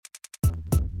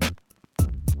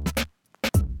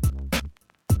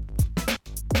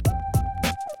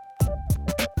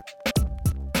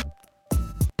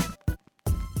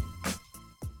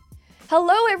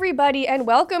Hello, everybody, and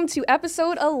welcome to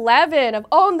episode 11 of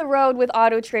On the Road with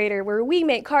Auto Trader, where we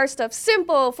make car stuff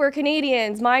simple for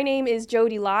Canadians. My name is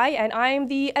Jodi, and I'm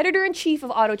the editor-in-chief of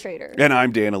Auto Trader. And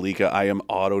I'm Dan Alika. I am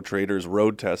Auto Trader's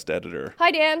road test editor.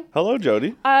 Hi, Dan. Hello,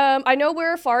 Jodi. I know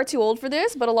we're far too old for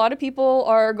this, but a lot of people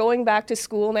are going back to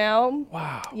school now.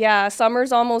 Wow. Yeah,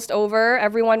 summer's almost over.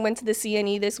 Everyone went to the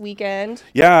CNE this weekend.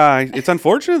 Yeah, it's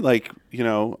unfortunate,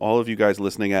 all of you guys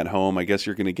listening at home, I guess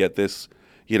you're going to get this,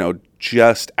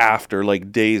 just after,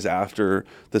 days after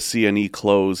the CNE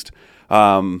closed.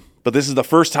 But this is the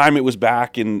first time it was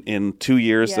back in 2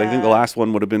 years. Yeah. I think the last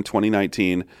one would have been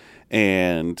 2019.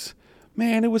 And,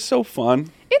 man, it was so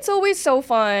fun. It's always so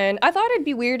fun. I thought I'd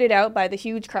be weirded out by the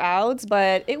huge crowds,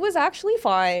 but it was actually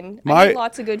fine. I ate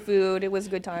lots of good food. It was a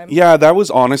good time. Yeah, that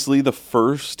was honestly the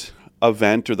first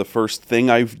event or the first thing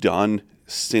I've done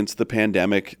since the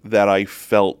pandemic that I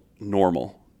felt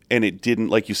normal. And it didn't,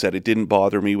 like you said, it didn't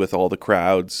bother me with all the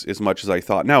crowds as much as I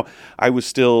thought. Now, I was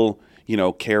still,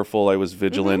 careful. I was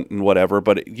vigilant and whatever.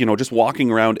 But, just walking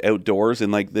around outdoors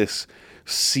in this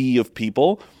sea of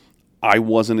people, I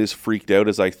wasn't as freaked out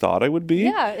as I thought I would be.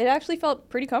 Yeah, it actually felt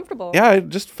pretty comfortable. Yeah, it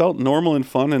just felt normal and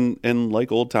fun and like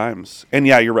old times. And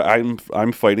yeah, you're right.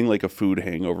 I'm fighting a food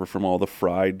hangover from all the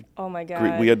fried. Oh my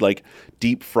God. We had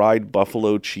deep fried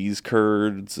buffalo cheese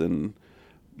curds and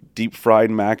deep fried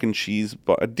mac and cheese.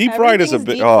 Deep fried is a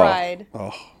bit. Fried.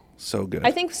 Oh, so good.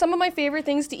 I think some of my favorite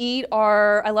things to eat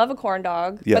are, I love a corn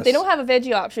dog, yes. But they don't have a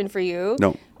veggie option for you.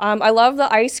 No. I love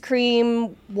the ice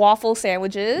cream waffle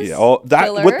sandwiches. Yeah,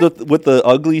 that with the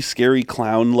ugly, scary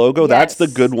clown logo. Yes. That's the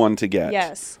good one to get.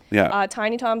 Yes. Yeah.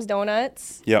 Tiny Tom's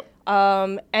Donuts. Yep.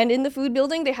 And in the food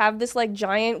building, they have this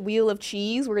giant wheel of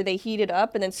cheese where they heat it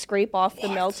up and then scrape off the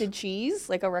melted cheese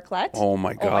like a raclette. Oh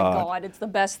my God. Oh my God, it's the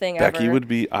best thing ever. Becky would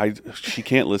be, she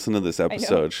can't listen to this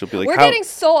episode. She'll be like, we're getting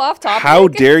so off topic. How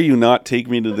dare you not take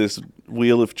me to this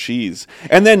wheel of cheese?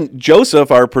 And then Joseph,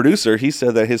 our producer, he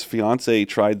said that his fiance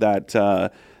tried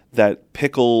that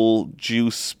pickle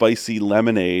juice spicy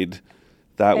lemonade.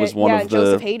 That was one of the.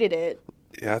 Joseph hated it.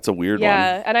 Yeah, it's a weird one.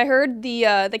 Yeah, and I heard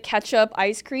the ketchup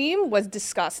ice cream was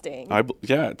disgusting.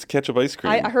 It's ketchup ice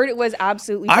cream. I heard it was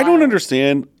absolutely I don't vile.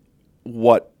 understand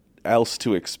what else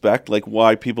to expect,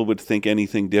 why people would think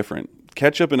anything different.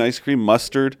 Ketchup and ice cream,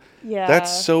 mustard. Yeah.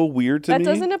 That's so weird to me.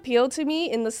 That doesn't appeal to me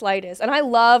in the slightest. And I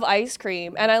love ice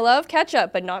cream and I love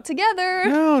ketchup, but not together.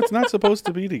 No, it's not supposed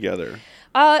to be together.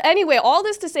 Anyway, all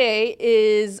this to say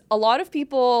is a lot of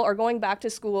people are going back to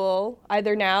school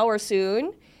either now or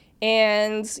soon.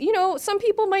 And, some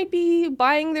people might be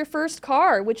buying their first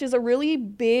car, which is a really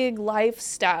big life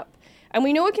step. And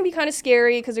we know it can be kind of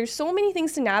scary because there's so many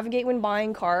things to navigate when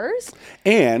buying cars.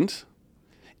 And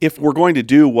if we're going to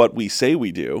do what we say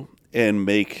we do and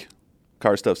make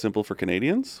car stuff simple for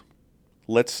Canadians,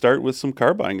 let's start with some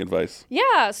car buying advice.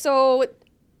 Yeah, so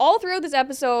all throughout this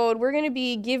episode, we're going to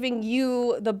be giving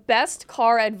you the best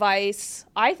car advice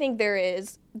I think there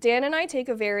is. Dan and I take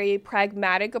a very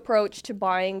pragmatic approach to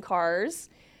buying cars.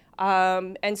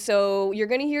 And so you're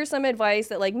going to hear some advice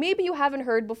that maybe you haven't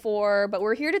heard before, but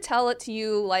we're here to tell it to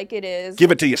you like it is.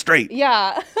 Give it to you straight.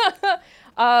 Yeah.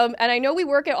 And I know we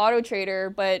work at Auto Trader,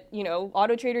 but,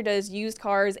 Auto Trader does used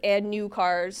cars and new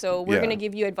cars. So we're going to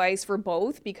give you advice for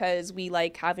both because we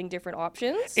like having different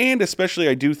options. And especially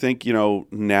I do think,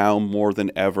 now more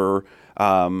than ever,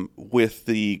 with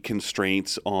the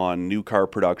constraints on new car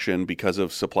production because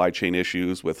of supply chain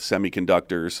issues with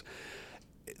semiconductors,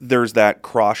 there's that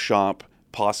cross-shop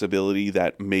possibility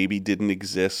that maybe didn't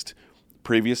exist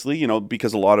previously,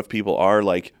 because a lot of people are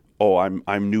like, oh,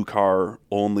 I'm new car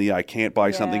only. I can't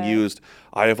buy something used.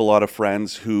 I have a lot of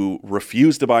friends who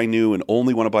refuse to buy new and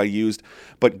only want to buy used.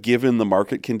 But given the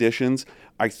market conditions,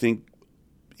 I think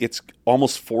it's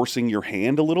almost forcing your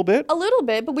hand a little bit. A little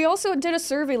bit, but we also did a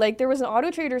survey. There was an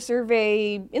Auto Trader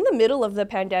survey in the middle of the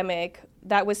pandemic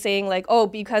that was saying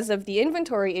because of the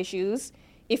inventory issues,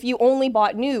 if you only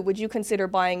bought new, would you consider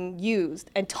buying used?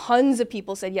 And tons of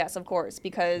people said yes, of course,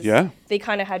 because they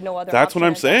kind of had no other That's option what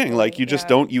I'm saying. you just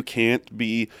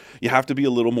you have to be a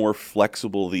little more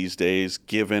flexible these days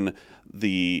given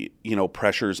the,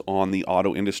 pressures on the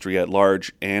auto industry at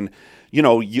large. And,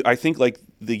 I think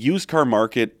the used car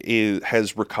market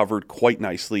has recovered quite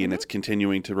nicely and it's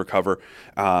continuing to recover.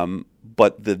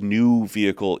 But the new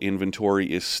vehicle inventory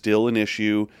is still an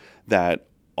issue that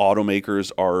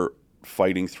automakers are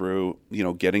fighting through,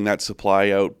 getting that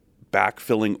supply out,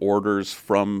 backfilling orders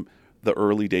from the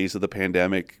early days of the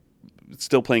pandemic,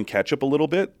 still playing catch up a little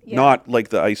bit. Not like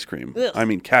the ice cream. Ugh. I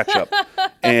mean, catch up.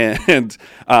 And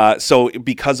so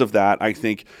because of that, I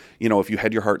think, if you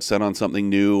had your heart set on something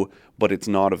new, but it's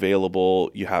not available,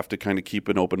 you have to kind of keep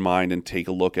an open mind and take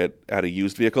a look at a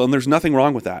used vehicle. And there's nothing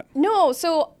wrong with that. No,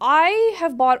 so I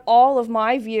have bought all of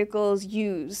my vehicles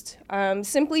used,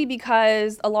 simply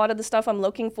because a lot of the stuff I'm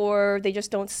looking for, they just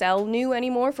don't sell new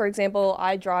anymore. For example,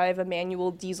 I drive a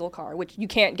manual diesel car, which you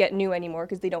can't get new anymore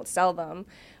because they don't sell them.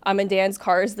 And Dan's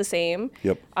car is the same.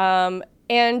 Yep.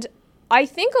 And I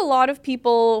think a lot of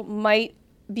people might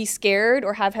be scared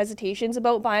or have hesitations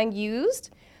about buying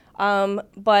used.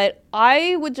 But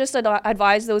I would just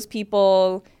advise those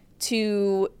people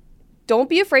to don't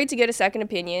be afraid to get a second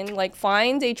opinion. Like,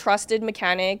 find a trusted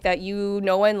mechanic that you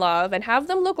know and love and have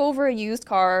them look over a used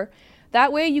car.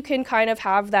 That way you can kind of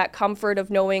have that comfort of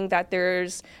knowing that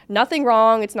there's nothing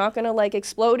wrong. It's not going to like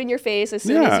explode in your face as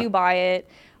soon as you buy it.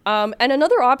 And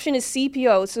another option is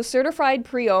CPO. So certified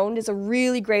pre-owned is a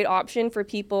really great option for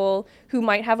people who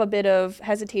might have a bit of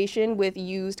hesitation with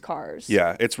used cars.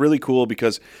 Yeah, it's really cool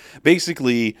because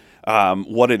basically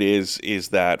what it is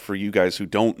that for you guys who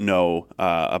don't know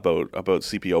about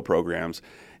CPO programs,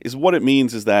 is what it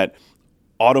means is that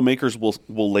automakers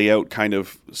will lay out kind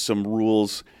of some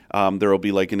rules. There will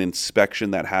be like an inspection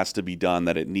that has to be done,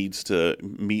 that it needs to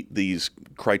meet these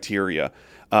criteria.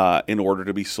 In order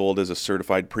to be sold as a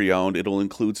certified pre-owned. It'll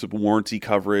include some warranty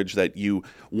coverage that you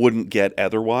wouldn't get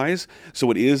otherwise.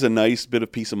 So it is a nice bit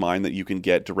of peace of mind that you can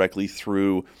get directly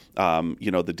through,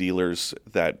 the dealers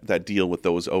that deal with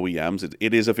those OEMs.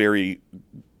 It is a very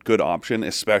good option,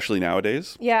 especially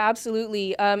nowadays. Yeah,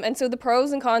 absolutely. And so the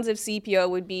pros and cons of CPO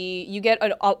would be you get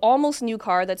an almost new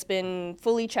car that's been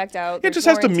fully checked out. It just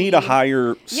has to meet a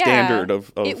higher standard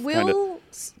of it will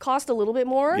cost a little bit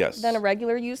more than a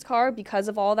regular used car because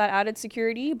of all that added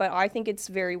security, but I think it's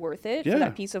very worth it for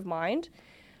that peace of mind.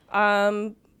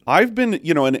 I've been,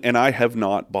 and I have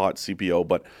not bought CPO,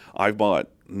 but I've bought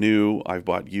new, I've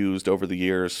bought used over the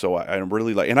years. So I'm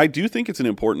really and I do think it's an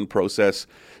important process,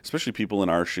 especially people in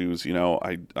our shoes.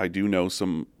 I do know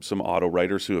some auto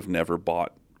writers who have never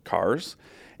bought cars.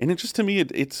 And it just, to me,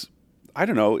 it's, I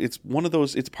don't know, it's one of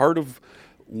those, it's part of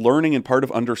learning and part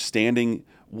of understanding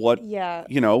what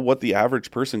what the average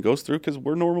person goes through, because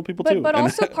we're normal people too. But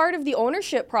also part of the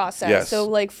ownership process. Yes. So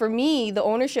like for me, the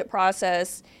ownership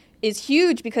process is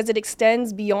huge because it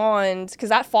extends beyond, because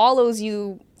that follows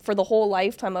you for the whole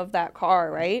lifetime of that car,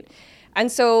 right?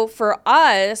 And so for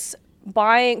us,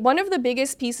 buying, one of the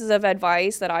biggest pieces of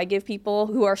advice that I give people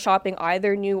who are shopping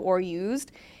either new or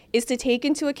used is to take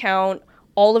into account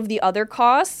all of the other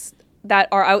costs that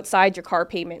are outside your car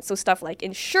payment. So stuff like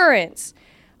insurance,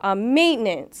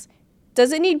 maintenance,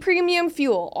 does it need premium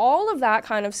fuel? All of that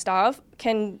kind of stuff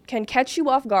can catch you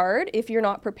off guard if you're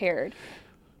not prepared.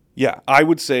 Yeah, I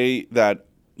would say that,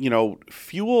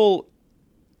 fuel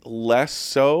less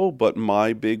so, but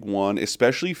my big one,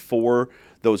 especially for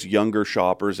those younger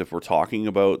shoppers, if we're talking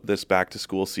about this back to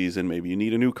school season, maybe you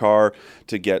need a new car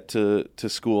to get to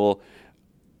school.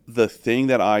 The thing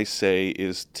that I say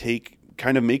is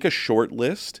make a short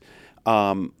list.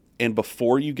 And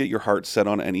before you get your heart set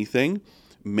on anything,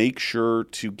 make sure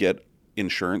to get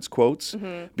insurance quotes,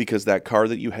 because that car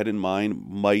that you had in mind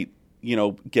might,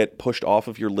 get pushed off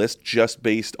of your list just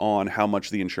based on how much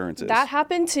the insurance is. That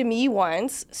happened to me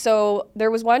once. So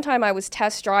there was one time I was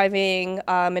test driving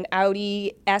an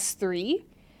Audi S3,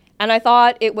 and I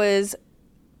thought it was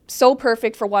so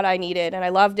perfect for what I needed. And I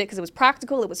loved it because it was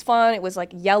practical, it was fun, it was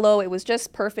like yellow, it was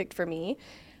just perfect for me.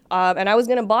 And I was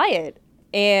going to buy it.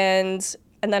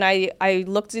 And then I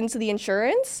looked into the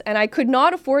insurance, and I could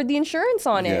not afford the insurance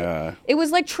on it. Yeah. It was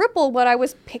like triple what I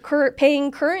was paying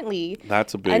currently.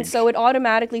 That's a big... And so it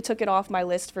automatically took it off my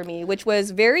list for me, which was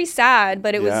very sad.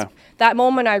 But it was that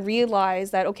moment I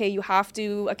realized that, okay, you have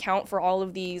to account for all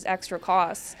of these extra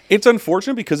costs. It's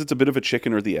unfortunate because it's a bit of a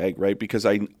chicken or the egg, right? Because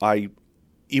I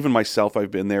even myself,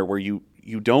 I've been there where you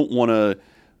don't want to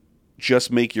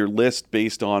just make your list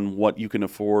based on what you can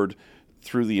afford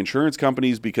through the insurance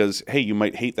companies, because, hey, you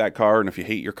might hate that car, and if you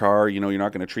hate your car, you're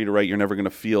not going to treat it right. You're never going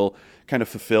to feel kind of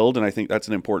fulfilled, and I think that's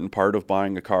an important part of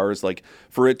buying a car, is like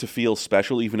for it to feel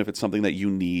special, even if it's something that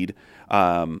you need.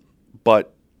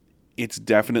 But it's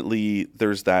definitely,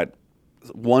 there's that,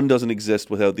 one doesn't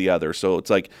exist without the other. So it's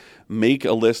like, make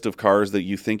a list of cars that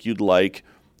you think you'd like.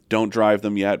 Don't drive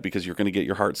them yet because you're going to get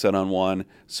your heart set on one.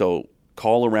 So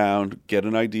call around, get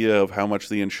an idea of how much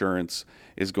the insurance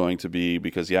is going to be,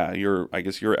 because I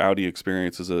guess your Audi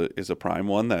experience is a prime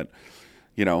one that,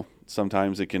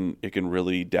 sometimes it can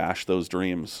really dash those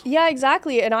dreams. Yeah,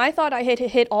 exactly. And I thought I had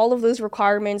hit all of those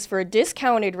requirements for a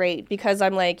discounted rate because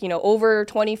I'm like, over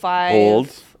 25.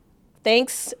 Old.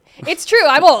 Thanks. It's true.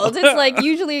 I'm old. It's like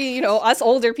usually, us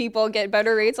older people get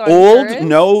better rates on Old,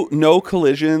 insurance. no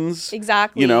collisions.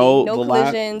 Exactly. No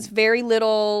collisions, very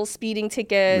little speeding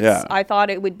tickets. Yeah. I thought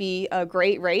it would be a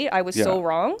great rate. I was so Yeah.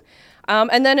 wrong.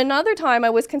 And then another time I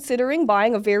was considering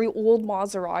buying a very old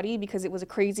Maserati because it was a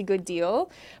crazy good deal.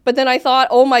 But then I thought,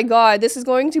 oh my God, this is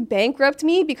going to bankrupt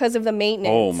me because of the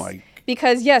maintenance. Oh my.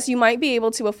 Because yes, you might be able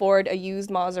to afford a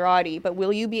used Maserati, but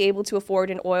will you be able to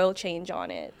afford an oil change on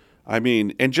it? I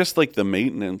mean, and just like the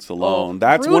maintenance alone, Oh,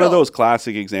 that's one of brutal. those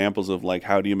classic examples of like,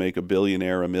 how do you make a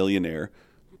billionaire a millionaire?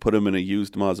 Put him in a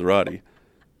used Maserati.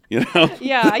 You know?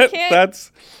 Yeah, I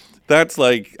can't. That's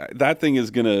like, that thing is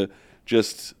going to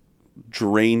just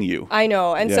drain you. I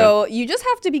know. And Yeah. so you just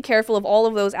have to be careful of all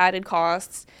of those added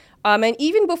costs. And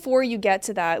even before you get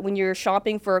to that, when you're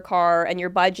shopping for a car and you're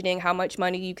budgeting how much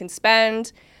money you can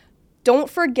spend, don't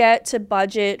forget to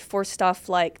budget for stuff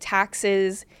like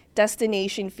taxes,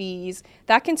 destination fees.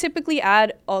 That can typically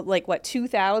add like what,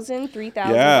 $2,000, $3,000.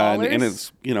 Yeah, and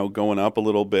it's going up a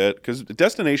little bit because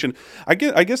destination. I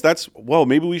guess that's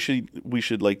maybe we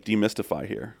should like demystify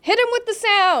here. Hit him with the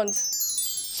sound.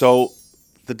 So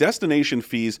the destination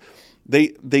fees,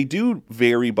 they do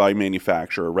vary by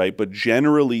manufacturer, right? But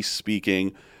generally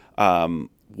speaking,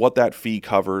 what that fee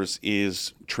covers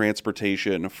is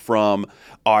transportation from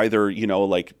either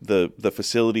like the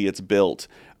facility it's built.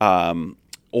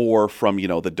 Or from,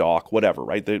 the dock, whatever,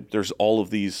 right? There's all of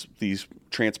these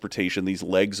transportation, these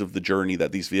legs of the journey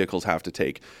that these vehicles have to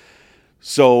take.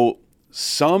 So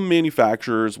some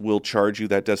manufacturers will charge you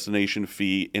that destination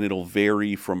fee, and it'll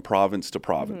vary from province to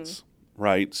province,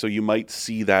 right? So you might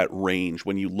see that range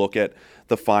when you look at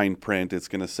the fine print. It's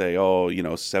going to say,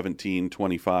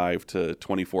 $1,725 to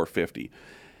 $2,450.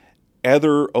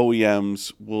 Other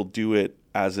OEMs will do it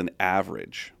as an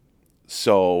average.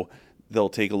 So they'll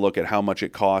take a look at how much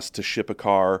it costs to ship a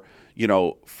car,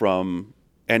 from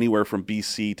anywhere from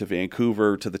BC to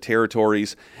Vancouver to the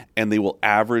territories, and they will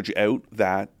average out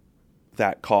that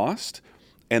cost,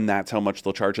 and that's how much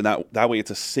they'll charge. And that way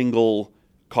it's a single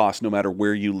cost no matter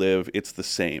where you live, it's the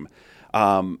same.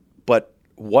 But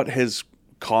what has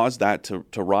caused that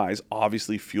to rise?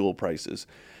 Obviously fuel prices.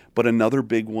 But another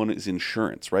big one is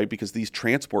insurance, right? Because these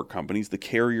transport companies, the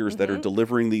carriers that are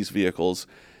delivering these vehicles,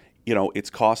 it's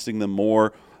costing them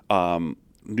more.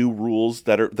 New rules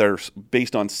that are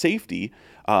based on safety,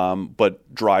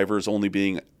 but drivers only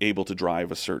being able to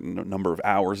drive a certain number of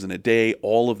hours in a day.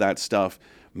 All of that stuff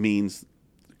means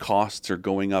costs are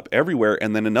going up everywhere.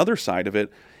 And then another side of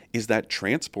it is that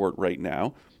transport right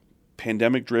now,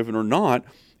 pandemic driven or not,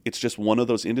 it's just one of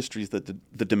those industries that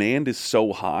the demand is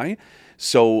so high.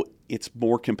 So it's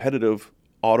more competitive.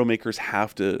 Automakers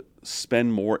have to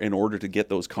spend more in order to get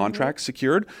those contracts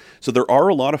secured. So there are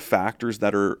a lot of factors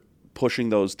that are pushing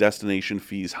those destination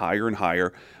fees higher and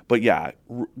higher. But yeah,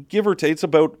 give or take, it's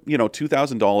about,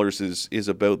 $2,000 is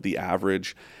about the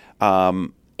average.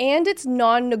 And it's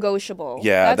non-negotiable.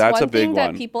 Yeah, that's one a big thing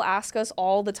one. that people ask us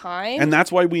all the time. And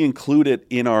that's why we include it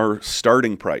in our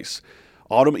starting price.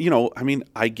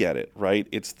 I get it, right?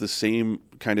 It's the same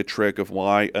kind of trick of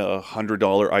why a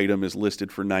 $100 item is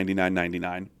listed for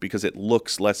 $99.99 because it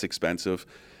looks less expensive.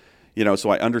 So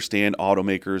I understand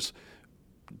automakers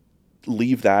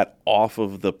leave that off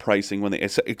of the pricing when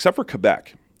except for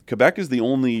Quebec. Quebec is the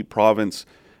only province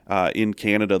in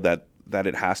Canada that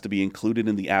it has to be included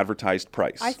in the advertised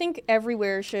price. I think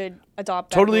everywhere should adopt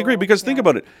that Totally agree, rule. because think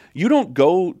about it. You don't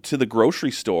go to the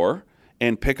grocery store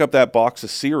and pick up that box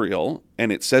of cereal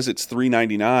and it says it's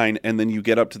 $3.99, and then you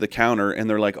get up to the counter and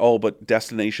they're like, oh, but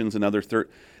destination's another third.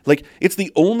 Like, it's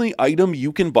the only item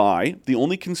you can buy, the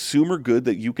only consumer good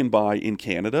that you can buy in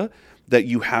Canada that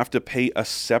you have to pay a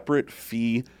separate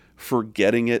fee for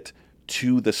getting it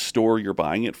to the store you're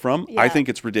buying it from. Yeah. I think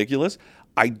it's ridiculous.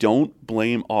 I don't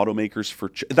blame automakers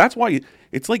for... That's why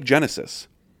it's like Genesis.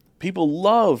 People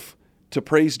love to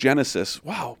praise Genesis.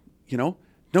 Wow,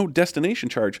 no destination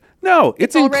charge. No,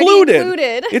 it's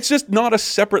included. It's just not a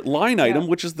separate line item,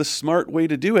 which is the smart way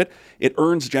to do it. It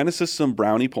earns Genesis some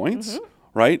brownie points,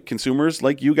 right? Consumers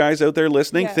like you guys out there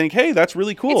listening think, hey, that's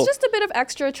really cool. It's just a bit of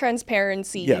extra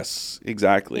transparency. Yes,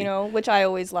 exactly. Which I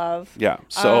always love. Yeah,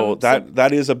 so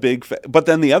that is a big... But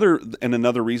then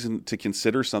another reason to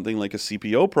consider something like a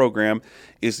CPO program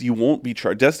is you won't be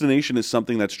charged. Destination is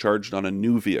something that's charged on a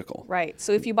new vehicle. Right.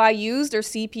 So if you buy used or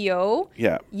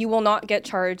CPO, you will not get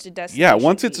charged a destination Yeah,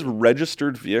 once fee. it's a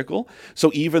registered vehicle.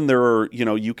 So even there are,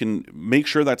 you can make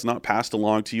sure that's not passed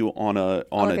along to you on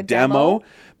a demo,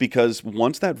 because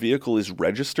once that vehicle is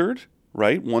registered,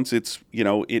 right? Once it's,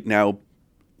 it now,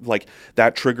 like,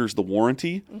 that triggers the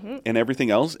warranty and everything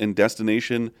else, and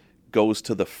destination goes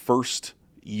to the first,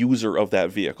 user of that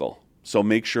vehicle. So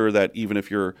make sure that even if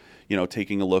you're,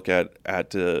 taking a look at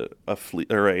a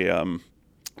fleet or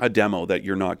a demo, that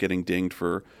you're not getting dinged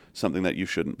for something that you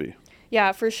shouldn't be.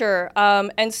 Yeah, for sure.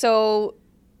 And so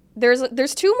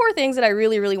there's two more things that I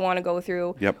really, really want to go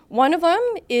through. Yep. One of them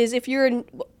is if you're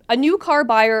a new car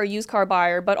buyer or used car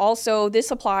buyer, but also this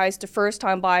applies to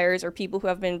first-time buyers or people who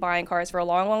have been buying cars for a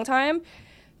long, long time,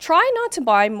 try not to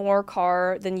buy more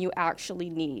car than you actually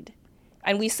need.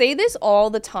 And we say this all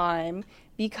the time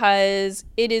because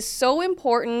it is so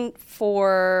important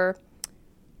for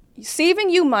saving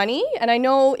you money. And I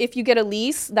know if you get a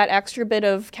lease, that extra bit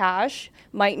of cash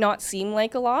might not seem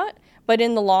like a lot, but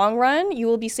in the long run, you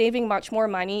will be saving much more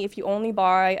money if you only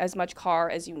buy as much car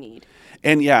as you need.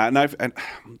 And I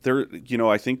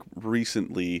think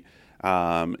recently,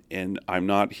 and I'm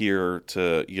not here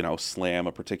to, slam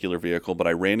a particular vehicle, but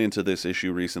I ran into this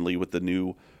issue recently with the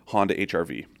new Honda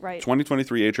HR-V. Right.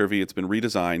 2023 HR-V, it's been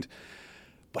redesigned,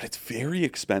 but it's very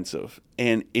expensive,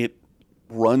 and it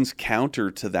runs counter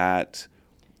to that,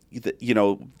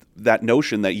 that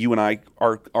notion that you and I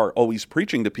are always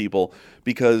preaching to people,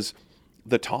 because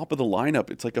the top of the lineup,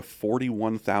 it's like a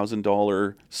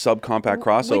 $41,000 subcompact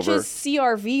crossover. Which is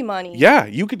CRV money. Yeah,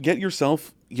 you could get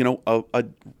yourself, a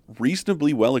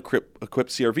reasonably well-equipped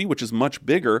CRV, which is much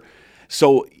bigger.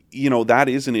 So, that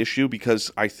is an issue,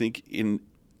 because I think in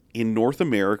North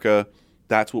America,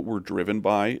 that's what we're driven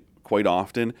by quite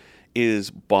often,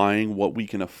 is buying what we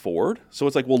can afford. So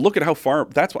it's like, well, look at how far.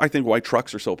 That's, I think, why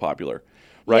trucks are so popular,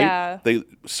 right? Yeah.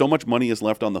 So much money is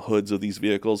left on the hoods of these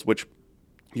vehicles, which,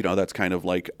 that's kind of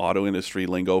like auto industry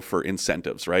lingo for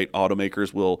incentives, right?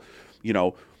 Automakers will,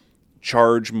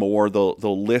 charge more.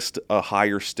 They'll list a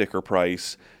higher sticker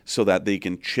price so that they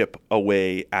can chip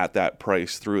away at that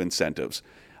price through incentives.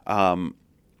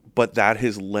 But that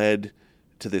has led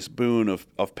to this boon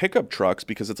of pickup trucks,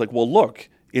 because it's like, well, look,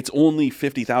 it's only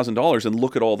 $50,000 and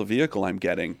look at all the vehicle I'm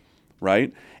getting,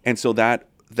 right? And so that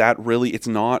really, it's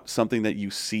not something that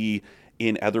you see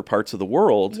in other parts of the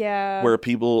world, where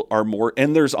people are more,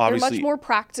 and there's obviously... They're much more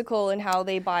practical in how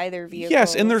they buy their vehicles.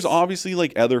 Yes, and there's obviously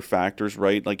like other factors,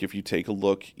 right? Like if you take a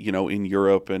look, in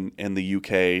Europe and the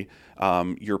UK,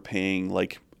 you're paying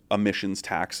like emissions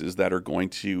taxes that are going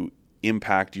to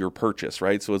impact your purchase,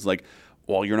 right? So it's like,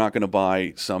 well, you're not going to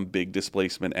buy some big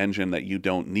displacement engine that you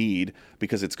don't need,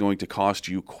 because it's going to cost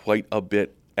you quite a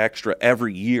bit extra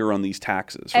every year on these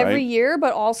taxes, right? Every year,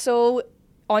 but also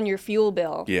on your fuel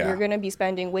bill. Yeah. You're going to be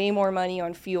spending way more money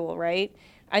on fuel, right?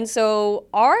 And so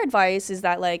our advice is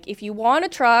that, like, if you want a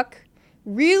truck,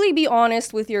 really be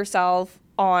honest with yourself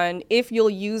on if you'll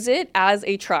use it as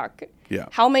a truck. Yeah.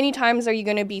 How many times are you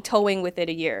going to be towing with it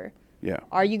a year? Yeah.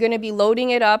 Are you going to be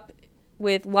loading it up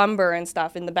with lumber and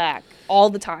stuff in the back all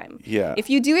the time? Yeah. If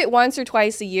you do it once or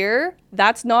twice a year,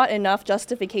 that's not enough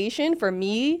justification for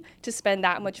me to spend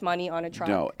that much money on a truck.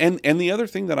 No. And the other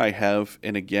thing that I have,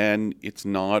 and again, it's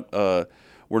not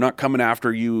we're not coming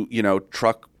after you,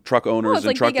 truck owners it's and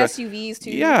like truck big SUVs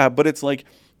too. Yeah, but it's like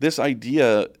this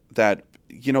idea that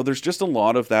there's just a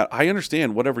lot of that. I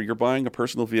understand, whatever, you're buying a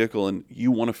personal vehicle and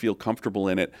you want to feel comfortable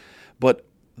in it, but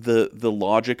the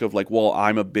logic of like, well,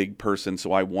 I'm a big person,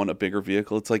 so I want a bigger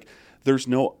vehicle. It's like,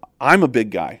 I'm a big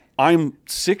guy. I'm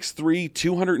 6'3",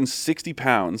 260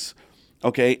 pounds,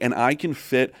 okay? And I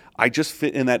just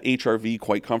fit in that HR-V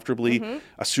quite comfortably,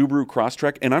 a Subaru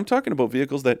Crosstrek. And I'm talking about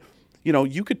vehicles that,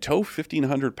 you could tow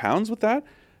 1,500 pounds with that,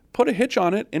 put a hitch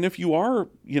on it. And if you are,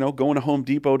 going to Home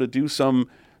Depot to do some,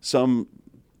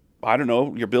 I don't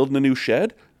know, you're building a new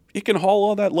shed, it can haul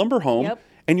all that lumber home. Yep.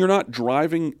 And you're not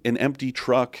driving an empty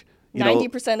truck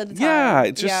 90% of the time. Yeah,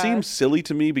 it just seems silly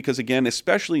to me, because again,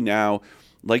 especially now,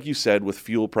 like you said, with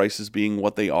fuel prices being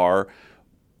what they are,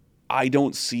 I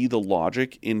don't see the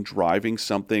logic in driving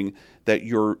something that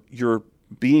you're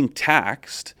being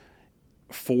taxed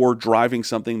for driving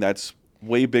something that's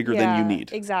way bigger than you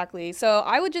need. Exactly. So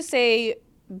I would just say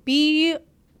be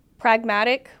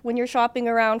pragmatic when you're shopping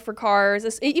around for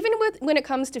cars, even when it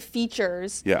comes to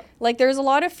features. Yeah. Like, there's a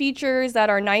lot of features that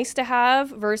are nice to have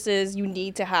versus you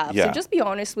need to have. Yeah. So just be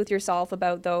honest with yourself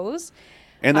about those.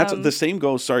 And that's the same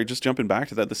goes, sorry, just jumping back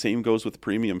to that, the same goes with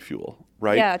premium fuel,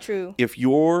 right? Yeah, true.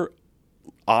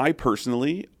 I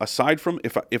personally, aside from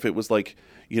if it was like,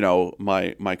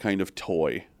 my kind of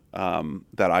toy,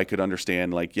 that I could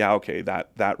understand, like, yeah, okay,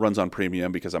 that runs on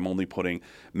premium because I'm only putting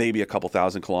maybe a couple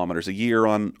thousand kilometers a year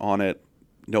on it,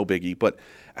 no biggie. But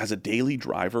as a daily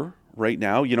driver right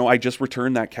now, I just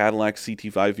returned that Cadillac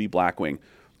CT5V Blackwing.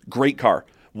 Great car.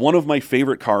 One of my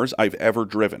favorite cars I've ever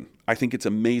driven. I think it's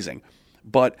amazing.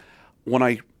 But when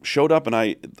I showed up and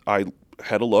I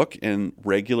had a look, and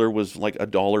regular was like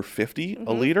 $1.50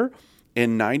 a liter,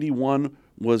 and 91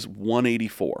 was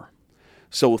 184.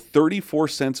 So 34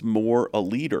 cents more a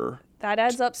liter. That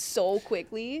adds up so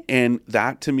quickly. And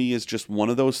that to me is just one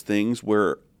of those things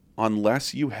where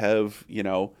unless you have,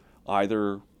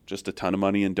 either just a ton of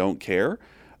money and don't care,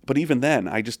 but even then,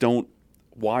 I just don't,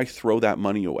 why throw that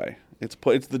money away? It's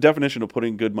the definition of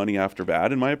putting good money after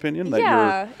bad, in my opinion.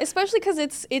 Yeah, especially because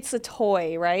it's a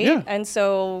toy, right? Yeah. And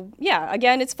so, yeah,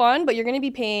 again, it's fun, but you're going to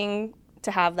be paying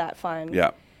to have that fun.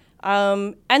 Yeah.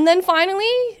 And then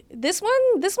finally, this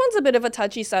one's a bit of a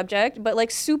touchy subject, but like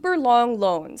super long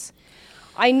loans.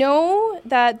 I know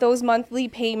that those monthly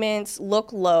payments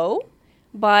look low,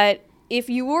 but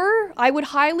I would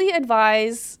highly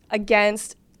advise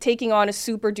against taking on a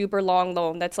super duper long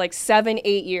loan that's like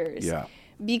 7-8 years. Yeah.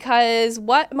 Because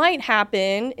what might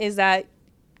happen is that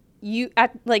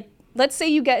let's say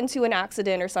you get into an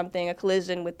accident or something, a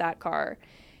collision with that car.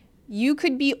 You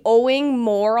could be owing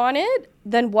more on it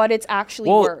than what it's actually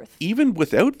worth. Even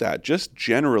without that, just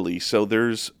generally, so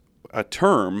there's a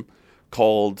term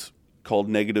called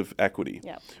negative equity,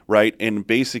 right? And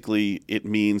basically it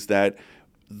means that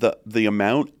the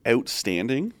amount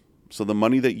outstanding, so the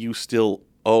money that you still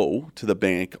owe to the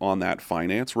bank on that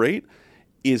finance rate,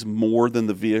 is more than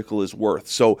the vehicle is worth.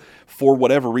 So for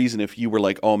whatever reason, if you were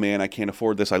like, oh man, I can't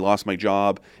afford this, I lost my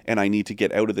job and I need to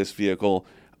get out of this vehicle,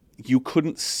 you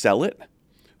couldn't sell it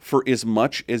for as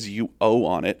much as you owe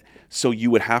on it. So you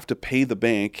would have to pay the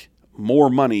bank more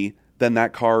money than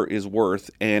that car is worth.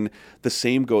 And the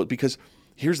same goes, because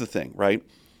here's the thing, right?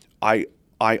 I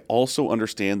also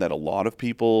understand that a lot of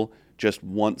people just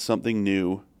want something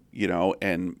new,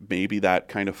 and maybe that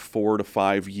kind of 4 to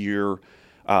 5 year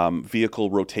vehicle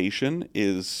rotation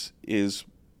is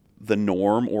the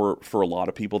norm, or for a lot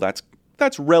of people that's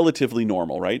relatively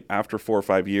normal, right? After 4 or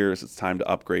 5 years, it's time to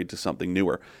upgrade to something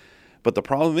newer. But the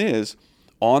problem is,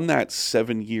 on that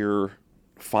 7-year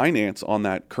finance on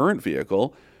that current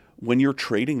vehicle, when you're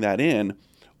trading that in,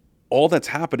 all that's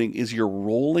happening is you're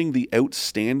rolling the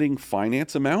outstanding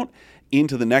finance amount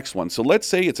into the next one. So let's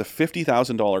say it's a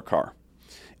 $50,000 car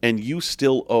and you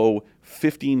still owe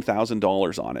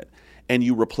 $15,000 on it, and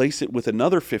you replace it with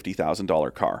another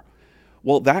 $50,000 car.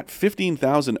 Well, that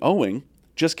 $15,000 owing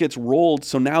just gets rolled.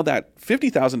 So now that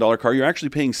 $50,000 car, you're actually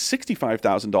paying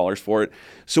 $65,000 for it.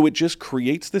 So it just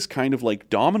creates this kind of like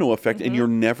domino effect, and you're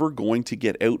never going to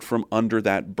get out from under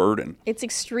that burden. It's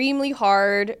extremely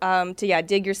hard to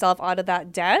dig yourself out of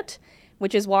that debt,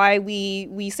 which is why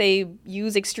we say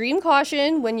use extreme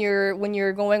caution when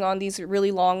you're going on these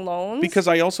really long loans. Because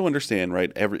I also understand,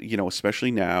 right?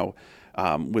 Especially now,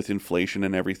 with inflation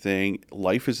and everything,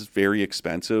 life is very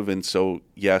expensive. And so,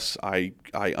 yes, I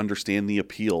understand the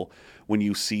appeal when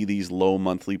you see these low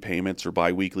monthly payments or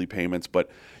biweekly payments, but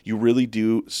you really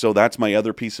do. So that's my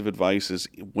other piece of advice is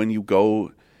when you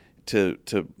go to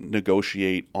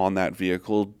negotiate on that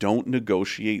vehicle, don't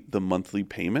negotiate the monthly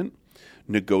payment,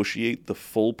 negotiate the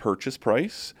full purchase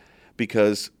price,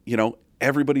 because,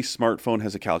 everybody's smartphone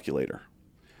has a calculator.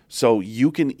 So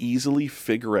you can easily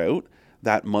figure out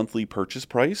that monthly purchase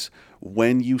price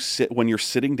when you're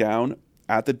sitting down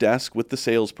at the desk with the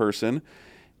salesperson.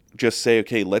 Just say,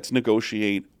 okay, let's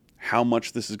negotiate how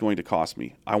much this is going to cost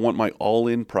me. I want my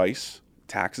all-in price,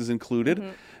 taxes included,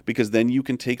 because then you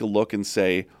can take a look and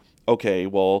say, okay,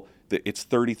 well, it's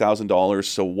 $30,000.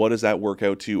 So what does that work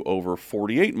out to over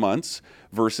 48 months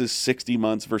versus 60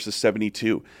 months versus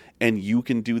 72? And you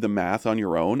can do the math on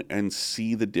your own and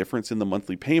see the difference in the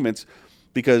monthly payments.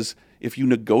 Because if you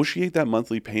negotiate that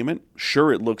monthly payment,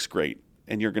 sure, it looks great.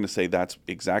 And you're going to say, that's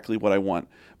exactly what I want.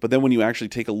 But then when you actually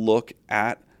take a look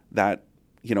at that,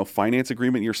 finance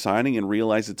agreement you're signing and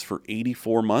realize it's for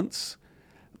 84 months,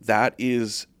 that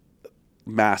is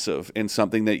massive and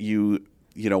something that you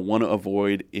want to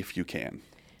avoid if you can.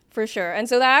 For sure. And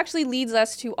so that actually leads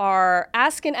us to our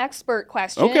Ask an Expert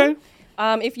question. Okay.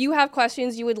 If you have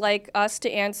questions you would like us to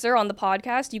answer on the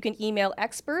podcast, you can email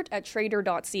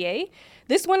expert@trader.ca.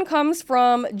 This one comes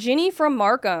from Ginny from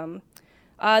Markham.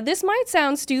 This might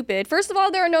sound stupid. First of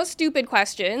all, there are no stupid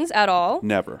questions at all.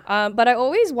 Never. But I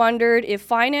always wondered if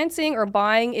financing or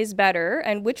buying is better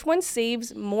and which one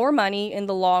saves more money in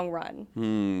the long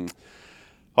run.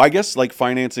 I guess like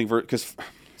financing,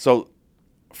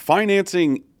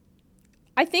 financing.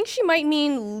 I think she might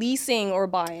mean leasing or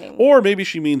buying. Or maybe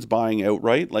she means buying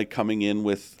outright, like coming in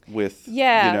with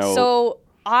Yeah, so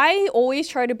I always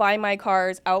try to buy my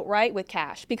cars outright with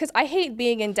cash because I hate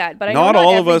being in debt, but I know not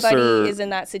everybody is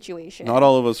in that situation. Not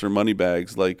all of us are money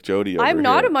bags like Jodi over here. I'm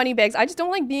not a money bags. I just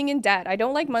don't like being in debt. I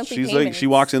don't like monthly payments. She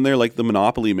walks in there like the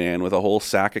Monopoly man with a whole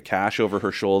sack of cash over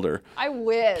her shoulder. I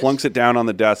wish. Plunks it down on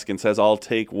the desk and says, I'll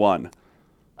take one.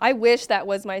 I wish that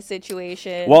was my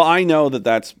situation. Well, I know that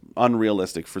that's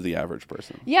unrealistic for the average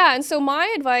person. Yeah, and so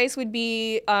my advice would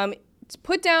be to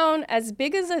put down as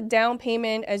big as a down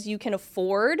payment as you can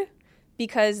afford,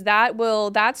 because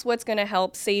that's what's going to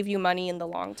help save you money in the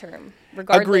long term,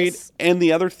 regardless. Agreed. And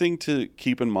the other thing to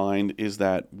keep in mind is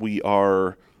that we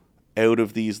are out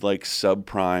of these like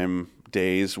subprime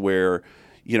days where,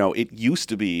 it used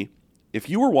to be if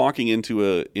you were walking into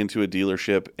a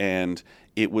dealership and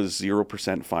it was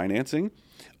 0% financing,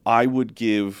 I would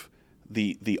give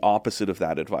the opposite of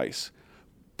that advice.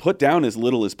 Put down as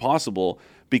little as possible,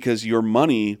 because your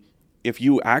money, if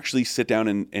you actually sit down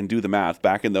and do the math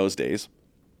back in those days,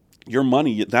 your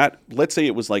money, that, let's say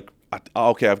it was like,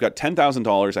 okay, I've got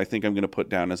 $10,000 I think I'm going to put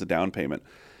down as a down payment.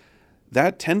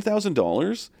 That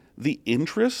 $10,000, the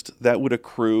interest that would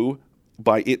accrue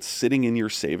by it sitting in your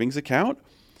savings account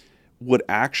would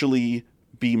actually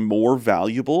be more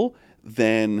valuable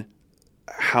than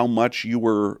how much you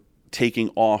were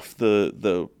taking off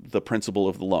the principal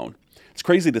of the loan. It's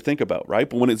crazy to think about, right?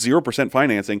 But when it's 0%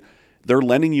 financing, they're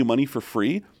lending you money for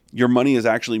free. Your money is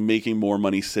actually making more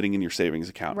money sitting in your savings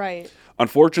account. Right.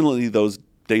 Unfortunately, those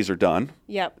days are done.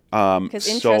 Yep. Because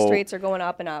interest rates are going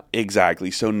up and up.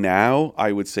 Exactly. So now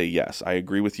I would say, yes, I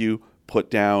agree with you. Put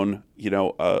down,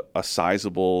 a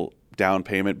sizable down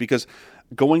payment, because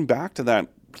going back to that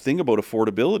thing about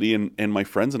affordability, and my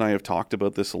friends and I have talked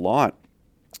about this a lot,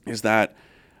 is that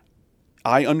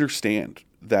I understand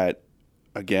that,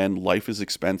 again, life is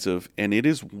expensive, and it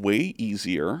is way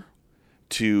easier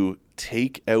to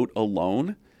take out a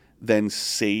loan than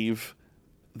save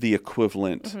the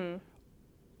equivalent,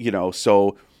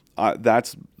 so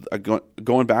that's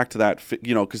going back to that,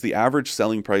 because the average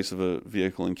selling price of a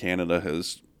vehicle in Canada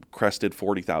has crested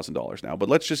 $40,000 now, but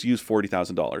let's just use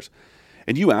 $40,000.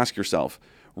 And you ask yourself,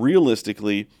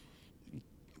 realistically,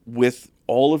 with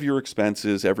all of your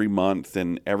expenses every month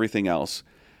and everything else,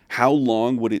 how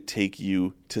long would it take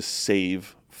you to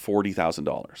save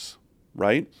 $40,000,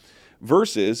 right?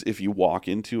 Versus if you walk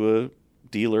into a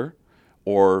dealer,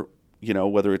 or,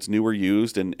 whether it's new or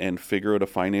used, and figure out a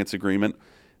finance agreement,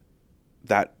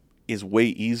 that is way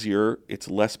easier. It's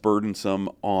less burdensome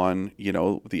on,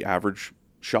 the average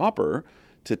shopper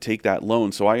to take that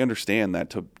loan. So I understand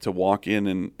that to walk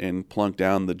in and plunk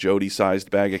down the Jodi sized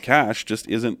bag of cash just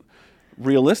isn't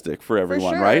realistic for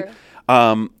everyone, right?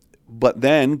 But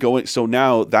then so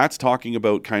now that's talking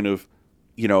about kind of,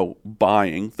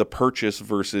 buying, the purchase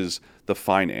versus the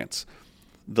finance.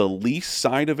 The lease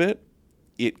side of it,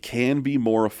 it can be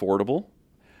more affordable,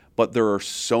 but there are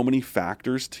so many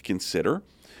factors to consider,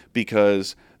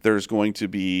 because there's going to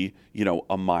be,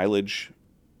 a mileage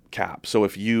cap. So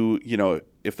if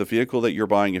if the vehicle that you're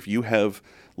buying, if you have,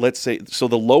 let's say, so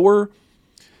the lower,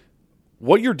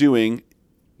 what you're doing,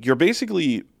 you're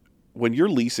basically, when you're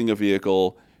leasing a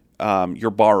vehicle, you're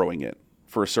borrowing it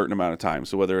for a certain amount of time.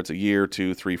 So whether it's a year,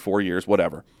 2, 3, 4 years,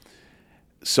 whatever.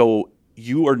 So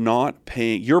you are not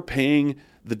paying, you're paying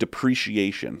the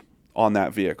depreciation on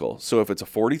that vehicle. So if it's a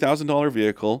 $40,000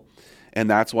 vehicle, and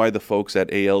that's why the folks at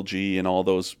ALG and all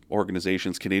those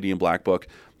organizations, Canadian Black Book,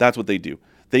 that's what they do.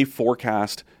 They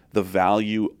forecast the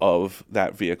value of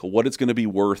that vehicle, what it's going to be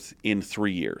worth in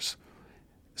 3 years.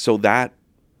 So that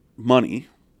money,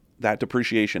 that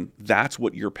depreciation, that's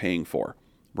what you're paying for,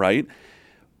 right?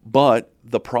 But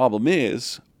the problem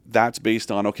is, that's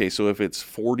based on, okay, so if it's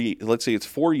 40, let's say it's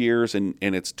 4 years and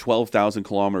it's 12,000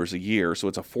 kilometers a year, so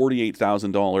it's a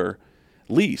 $48,000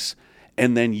 lease,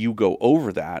 and then you go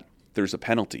over that, there's a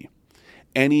penalty.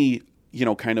 Any,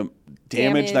 kind of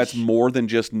damage that's more than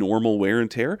just normal wear and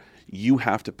tear, you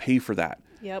have to pay for that.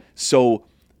 Yep. So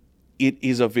it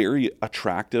is a very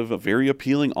attractive, a very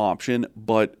appealing option,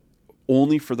 but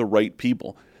only for the right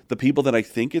people. The people that I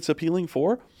think it's appealing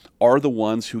for are the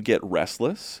ones who get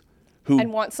restless,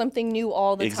 and want something new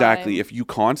all the time. Exactly. If you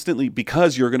constantly,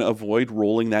 because you're going to avoid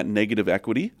rolling that negative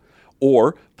equity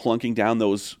or plunking down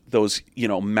those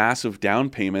massive down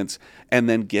payments and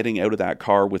then getting out of that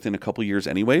car within a couple years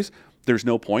anyways, there's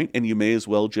no point, and you may as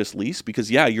well just lease,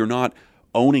 because you're not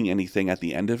owning anything at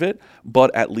the end of it,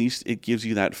 but at least it gives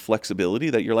you that flexibility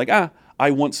that you're like,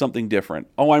 I want something different.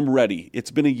 Oh, I'm ready.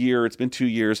 It's been a year. It's been 2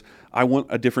 years. I want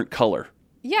a different color.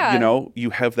 Yeah. You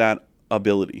have that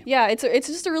ability. Yeah, it's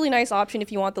just a really nice option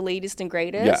if you want the latest and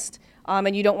greatest. Yeah.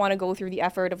 And you don't want to go through the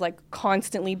effort of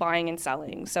constantly buying and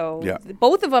selling. So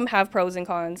both of them have pros and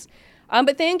cons.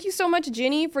 But thank you so much,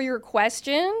 Ginny, for your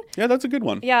question. Yeah, that's a good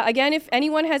one. Yeah, again, if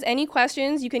anyone has any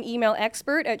questions, you can email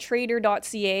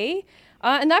expert@trader.ca.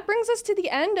 And that brings us to the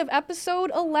end of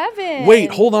episode 11.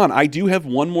 Wait, hold on. I do have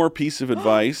one more piece of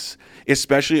advice,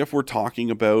 especially if we're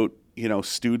talking about,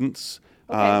 students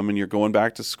and you're going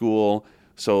back to school.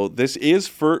 So this is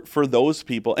for those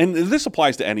people, and this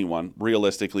applies to anyone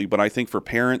realistically, but I think for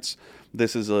parents,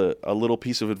 this is a little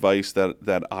piece of advice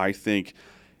that I think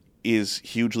is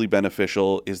hugely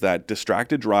beneficial, is that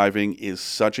distracted driving is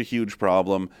such a huge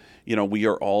problem. You know, we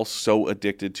are all so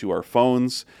addicted to our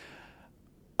phones.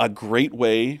 A great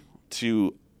way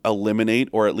to eliminate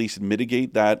or at least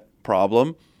mitigate that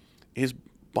problem is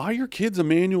buy your kids a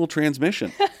manual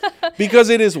transmission because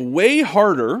it is way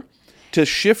harder to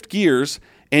shift gears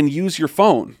and use your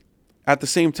phone at the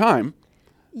same time.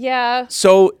 Yeah.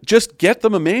 So just get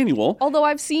them a manual. Although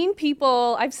I've seen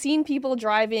people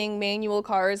driving manual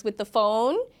cars with the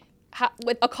phone,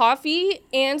 with a coffee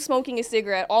and smoking a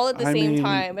cigarette all at the same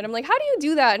time. And I'm like, how do you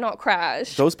do that and not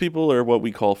crash? Those people are what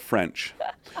we call French.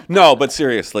 No, but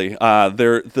seriously,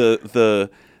 they're the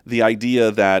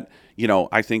idea that, you know,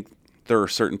 I think there are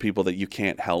certain people that you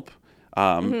can't help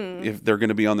if they're going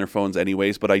to be on their phones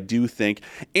anyways. But I do think,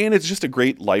 and it's just a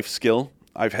great life skill.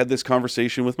 I've had this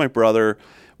conversation with my brother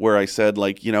where I said,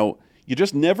 like, you know, you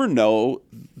just never know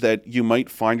that you might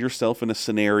find yourself in a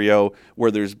scenario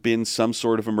where there's been some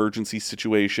sort of emergency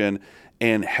situation,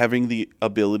 and having the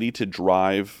ability to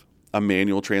drive a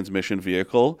manual transmission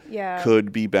vehicle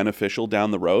could be beneficial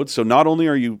down the road. So not only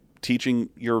are you teaching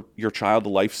your child a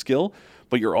life skill,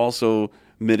 but you're also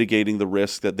mitigating the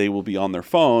risk that they will be on their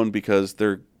phone because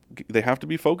they have to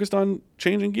be focused on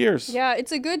changing gears. Yeah,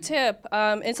 it's a good tip.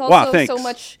 It's also so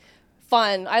much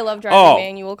fun. I love driving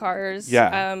manual cars.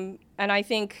 Yeah. And I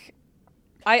think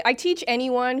I teach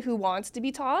anyone who wants to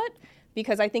be taught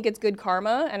because I think it's good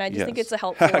karma, and I just think it's a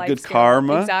helpful life good skill.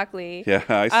 Karma? Exactly. Yeah,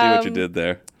 I see what you did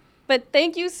there. But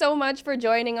thank you so much for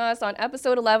joining us on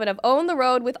episode 11 of Own the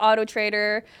Road with Auto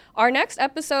Trader. Our next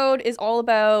episode is all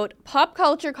about pop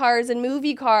culture cars and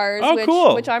movie cars,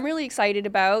 which I'm really excited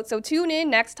about. So tune in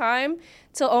next time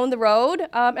to Own the Road.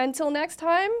 Until next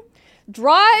time,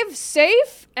 drive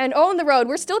safe and own the road.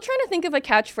 We're still trying to think of a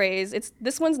catchphrase.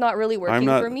 This one's not really working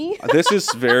for me. This is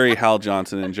very Hal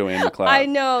Johnson and Joanne McLeod. I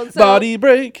know. So Body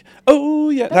break. Oh,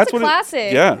 yeah. That's a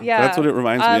classic. Yeah, that's what it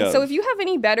reminds me of. So if you have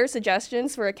any better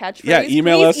suggestions for a catchphrase,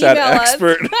 email us at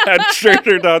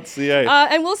expert@trader.ca.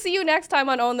 And we'll see you next time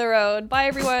on Own the Road. Bye,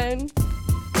 everyone.